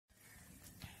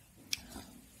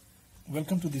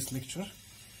Welcome to this lecture.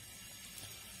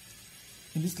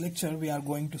 In this lecture we are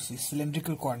going to see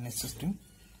cylindrical coordinate system,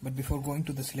 but before going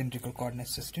to the cylindrical coordinate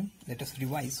system, let us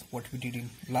revise what we did in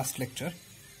last lecture.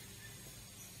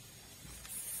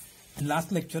 In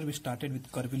last lecture we started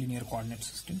with curvilinear coordinate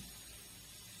system,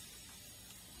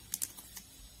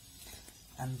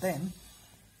 and then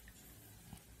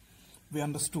we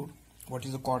understood what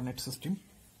is a coordinate system.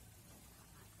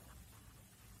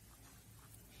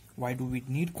 Why do we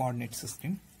need coordinate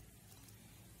system?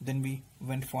 Then we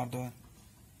went for the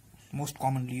most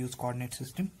commonly used coordinate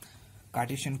system,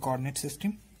 Cartesian coordinate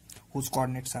system, whose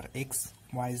coordinates are x,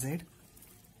 y, z.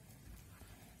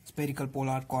 Spherical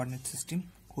polar coordinate system,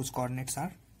 whose coordinates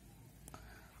are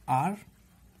r,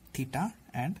 theta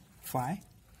and phi.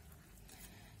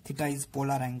 Theta is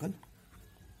polar angle,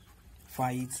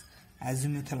 phi is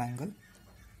azimuthal angle.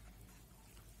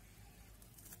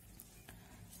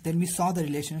 Then we saw the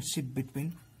relationship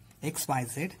between x, y,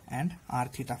 z and r,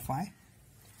 theta, phi.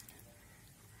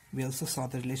 We also saw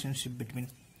the relationship between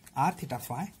r, theta,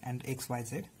 phi and x, y,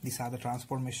 z. These are the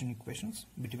transformation equations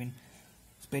between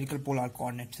spherical polar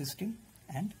coordinate system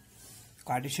and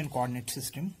Cartesian coordinate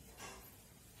system.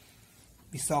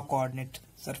 We saw coordinate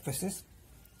surfaces,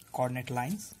 coordinate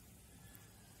lines.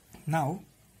 Now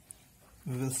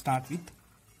we will start with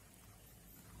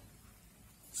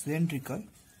cylindrical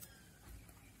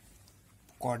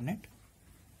coordinate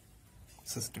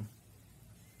system.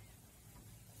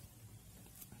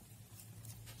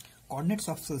 Coordinates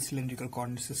of the cylindrical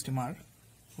coordinate system are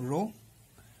rho,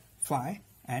 phi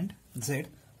and z.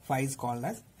 Phi is called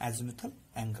as azimuthal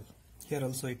angle. Here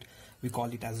also we call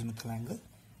it azimuthal angle.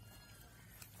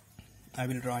 I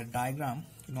will draw a diagram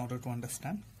in order to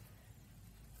understand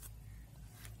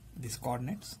these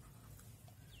coordinates: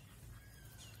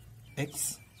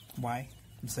 x, y,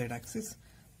 z axis.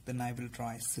 Then I will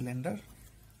draw a cylinder.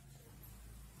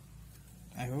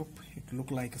 I hope it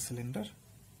look like a cylinder.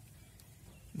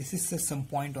 This is some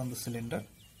point on the cylinder,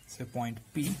 say point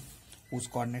P, whose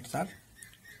coordinates are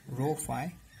rho,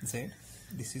 phi, z.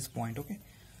 This is point, okay.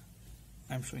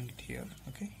 I'm showing it here,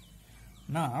 okay.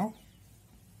 Now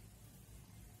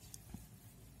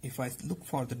if I look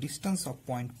for the distance of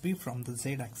point P from the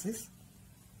z axis,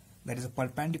 that is a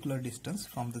perpendicular distance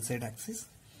from the z axis,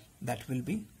 that will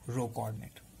be rho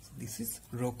coordinate. So this is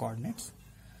rho coordinates.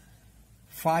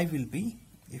 Phi will be,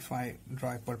 if I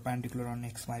draw a perpendicular on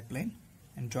xy plane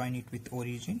and join it with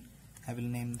origin, I will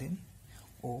name them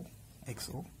O,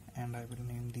 XO, and I will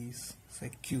name these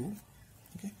say Q,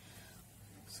 okay.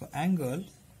 So angle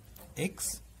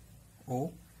X,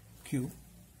 O, Q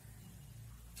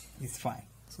is phi.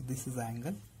 So this is the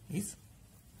angle is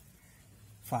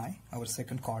phi, our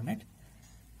second coordinate.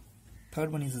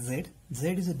 Third one is Z. Z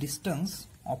is a distance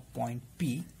of point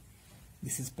P.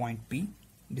 This is point P.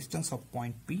 Distance of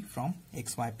point P from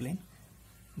XY plane.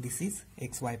 This is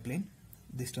XY plane.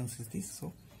 Distance is this.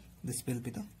 So this will be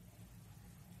the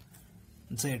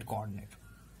Z coordinate.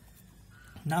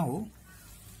 Now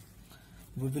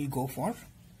we will go for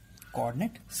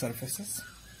coordinate surfaces.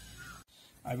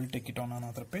 I will take it on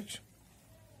another page.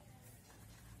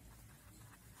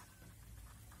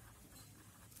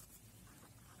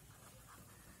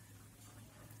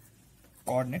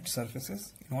 Coordinate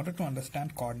surfaces. In order to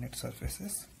understand coordinate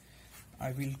surfaces,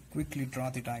 I will quickly draw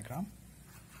the diagram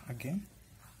again.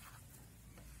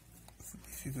 So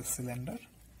this is a cylinder.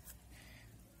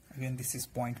 Again, this is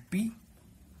point P,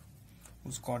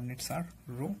 whose coordinates are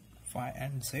rho, phi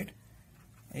and z,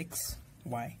 x,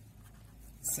 y,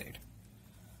 z.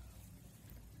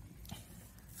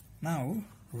 Now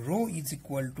rho is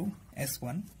equal to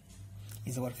S1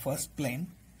 is our first plane.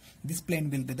 This plane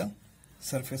will be the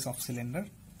surface of cylinder,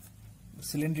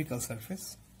 cylindrical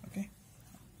surface, okay.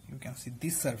 You can see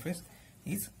this surface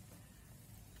is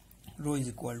rho is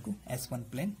equal to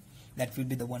S1 plane. That will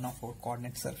be the one of our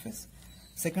coordinate surface.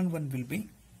 Second one will be,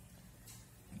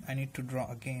 I need to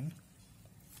draw again,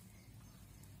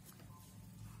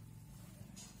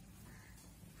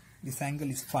 this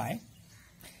angle is phi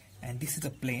and this is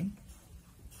a plane,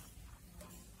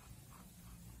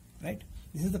 right.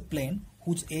 This is the plane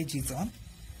whose edge is on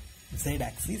z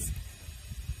axis.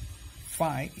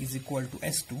 Phi is equal to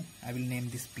S2. I will name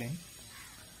this plane.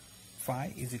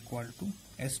 Phi is equal to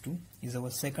S2 is our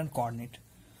second coordinate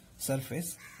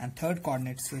surface, and third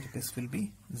coordinate surface will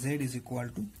be z is equal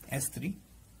to S3.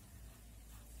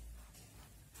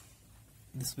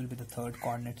 This will be the third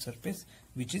coordinate surface,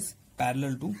 which is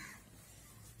parallel to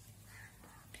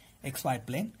xy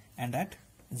plane and at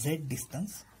z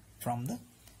distance from the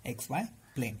xy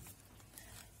plane.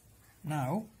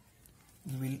 Now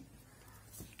we will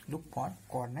look for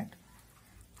coordinate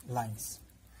lines.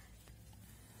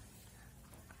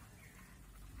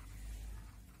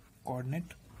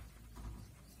 coordinate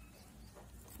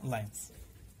lines.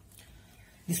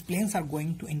 These planes are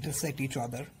going to intersect each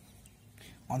other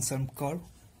on some curve.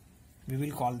 We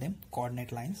will call them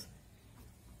coordinate lines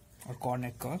or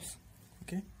coordinate curves.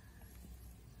 Okay.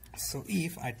 So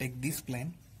if I take this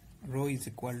plane, rho is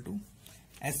equal to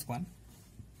S1,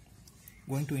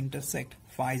 going to intersect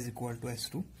phi is equal to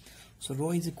S2. So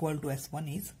rho is equal to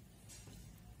S1 is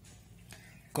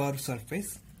curved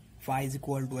surface, phi is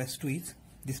equal to S2 is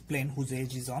this plane whose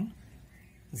edge is on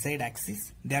Z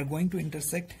axis. They are going to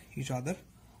intersect each other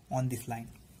on this line.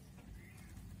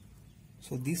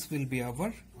 So this will be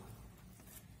our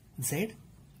Z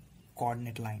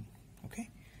coordinate line. Okay,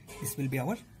 this will be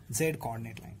our Z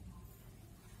coordinate line.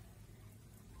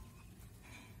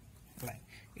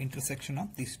 Intersection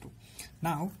of these two.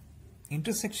 Now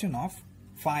intersection of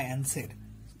phi and Z.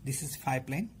 This is phi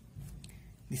plane,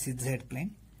 this is Z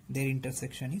plane, their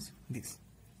intersection is this.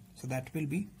 So that will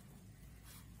be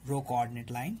rho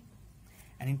coordinate line,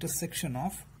 and intersection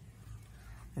of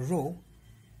rho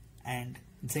and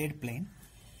Z plane.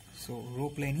 So rho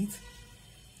plane is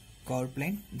curve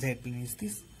plane, Z plane is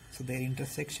this. So their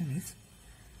intersection is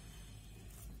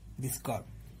this curve.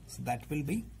 So that will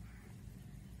be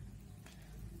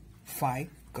phi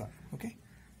curve. Okay,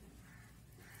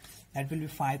 that will be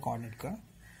phi coordinate curve.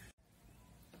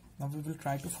 Now we will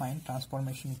try to find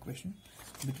transformation equation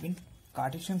between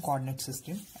Cartesian coordinate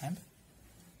system and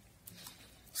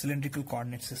cylindrical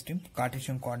coordinate system.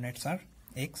 Cartesian coordinates are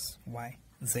x, y,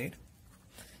 z.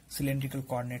 Cylindrical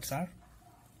coordinates are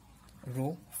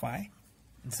rho, phi,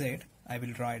 z. I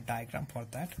will draw a diagram for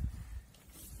that.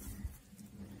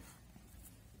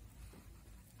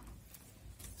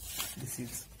 This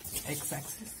is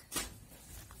x-axis,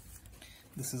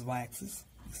 this is y-axis,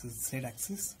 this is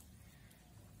z-axis.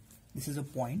 This is a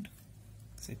point,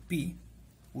 say P,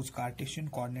 whose Cartesian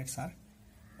coordinates are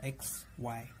x,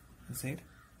 y, z.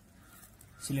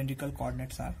 Cylindrical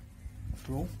coordinates are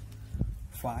rho,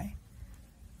 phi,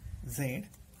 z.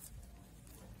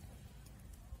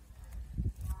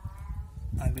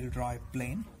 I will draw a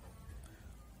plane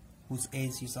whose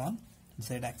edge is on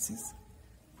z-axis.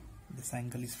 This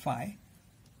angle is phi.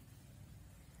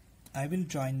 I will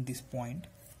join this point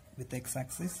with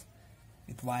x-axis,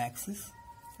 with y-axis.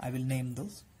 I will name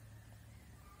those.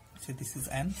 So this is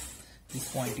M,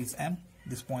 this point is M,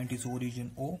 this point is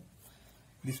origin O,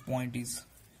 this point is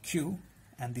Q,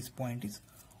 and this point is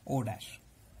O dash.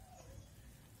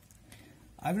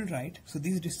 I will write, so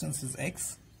this distance is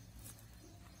x.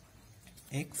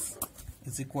 X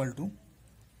is equal to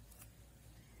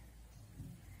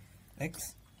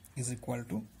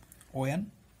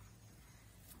ON.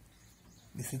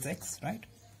 This is x, right?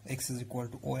 X is equal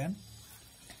to ON.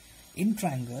 In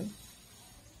triangle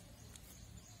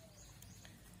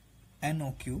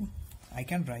NOQ, I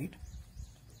can write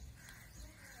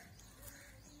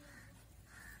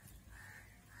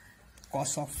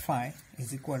cos of phi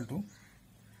is equal to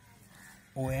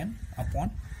ON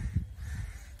upon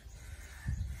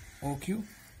OQ.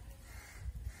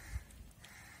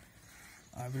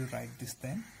 I will write this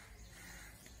then,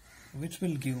 which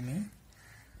will give me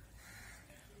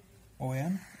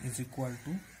ON is equal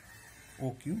to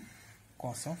OQ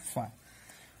cos of phi.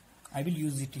 I will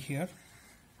use it here.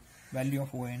 Value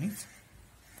of ON is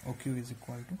OQ is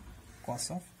equal to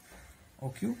cos of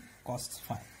OQ cos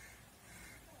phi.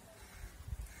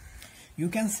 You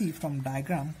can see from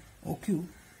diagram OQ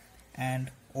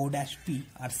and O dash P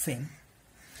are same.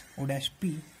 O dash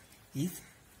P is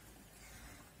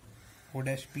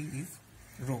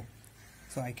rho.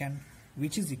 So I can,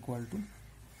 which is equal to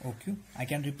OQ. I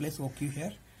can replace OQ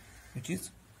here, which is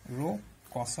rho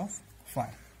cos of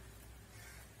phi.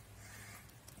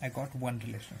 I got one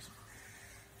relationship.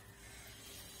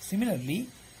 Similarly,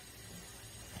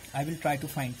 I will try to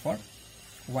find for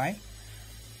y.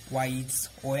 Y is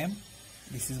OM.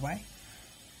 This is y.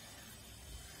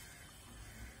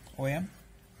 OM,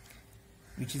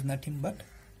 which is nothing but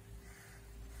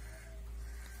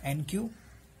NQ,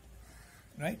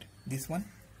 right? This one.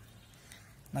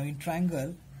 Now in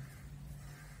triangle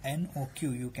NOQ,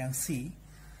 you can see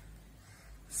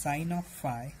sine of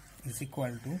phi is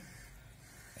equal to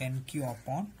NQ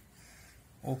upon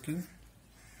OQ,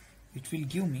 which will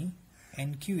give me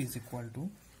NQ is equal to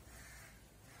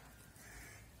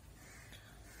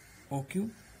OQ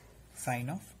sine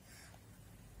of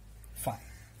phi.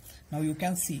 Now you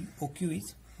can see OQ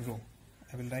is rho.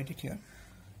 I will write it here.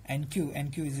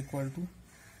 NQ is equal to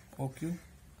OQ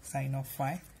sine of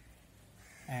phi,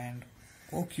 and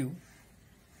OQ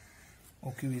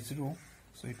is rho,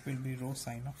 so it will be rho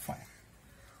sine of phi.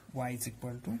 Y is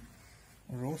equal to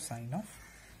rho sine of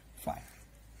phi.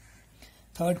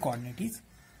 third coordinate is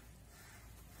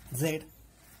z.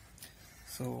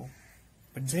 So,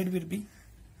 but z will be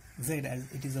z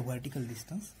as it is a vertical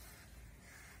distance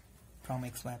from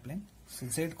xy plane. So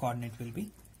z coordinate will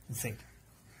be z.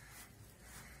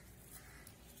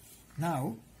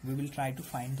 Now we will try to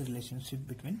find the relationship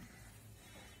between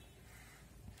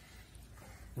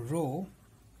rho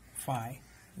phi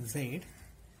z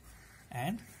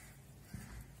and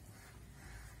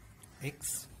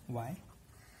x y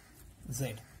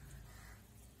z.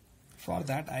 For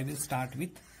that I will start with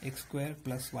x square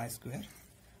plus y square.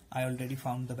 I already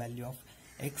found the value of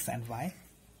x and y,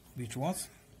 which was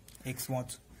x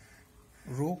was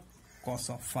rho cos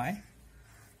of phi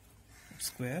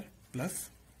square plus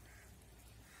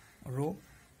rho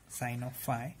sine of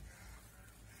phi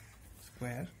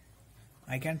square.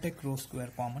 I can take rho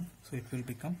square common, so it will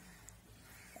become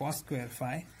cos square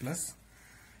phi plus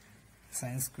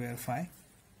sine square phi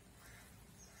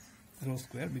rho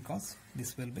square, because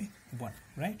this will be 1,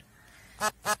 right?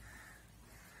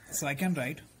 So I can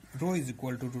write rho is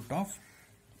equal to root of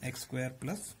x square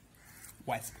plus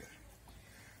y square.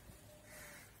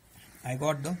 I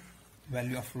got the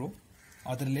value of rho,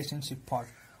 or the relationship for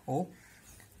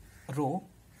rho.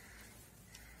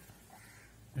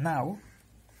 Now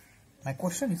my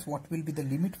question is, what will be the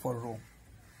limit for rho?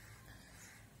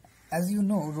 As you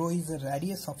know, rho is a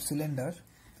radius of cylinder,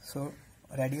 so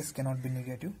radius cannot be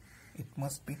negative. It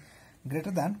must be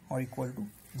greater than or equal to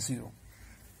 0.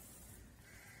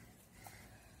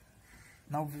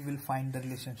 Now we will find the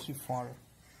relationship for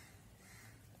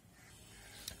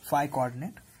phi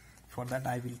coordinate. For that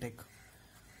I will take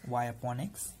y upon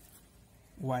x.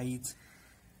 Y is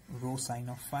rho sine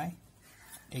of phi,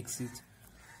 x is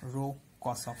rho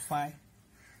cos of phi.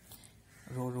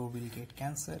 Rho will get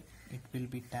cancelled. It will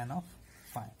be tan of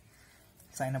phi.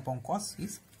 Sine upon cos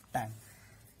is tan.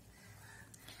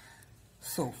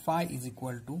 So phi is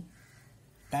equal to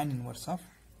tan inverse of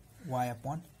y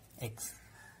upon x.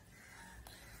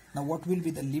 Now what will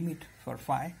be the limit for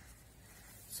phi?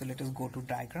 So let us go to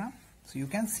diagram. So you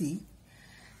can see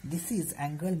this is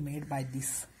angle made by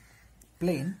this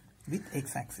plane with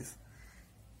x-axis,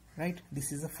 right?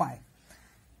 This is a phi.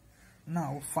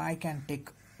 Now phi can take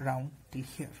round till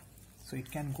here, so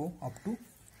it can go up to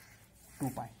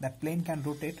 2 pi. That plane can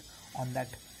rotate on that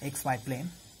xy plane,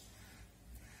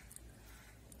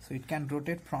 so it can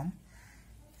rotate from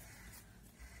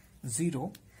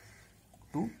 0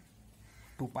 to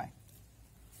 2 pi.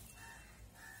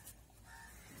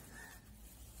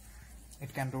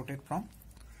 It can rotate from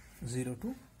 0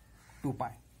 to 2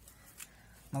 pi.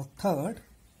 Now third,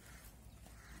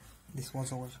 this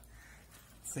was our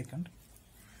second,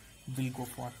 we'll go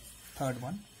for third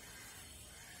one.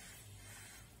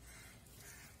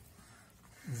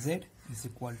 Z is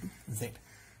equal to Z.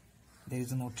 There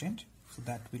is no change, so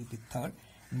that will be third.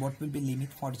 And what will be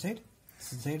limit for Z?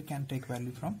 So Z can take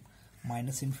value from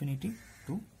minus infinity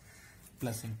to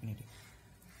plus infinity.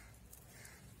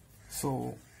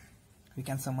 So we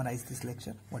can summarize this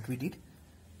lecture. What we did,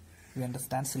 we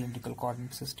understand cylindrical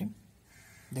coordinate system,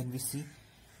 then we see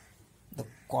the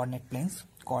coordinate planes,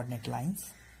 coordinate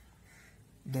lines,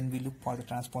 then we look for the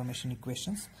transformation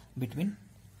equations between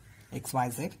x, y,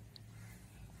 z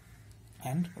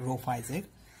and rho phi z.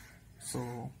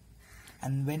 So,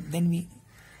 and then we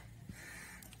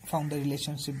found the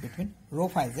relationship between rho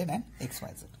phi z and x,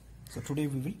 y, z. So today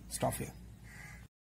we will stop here.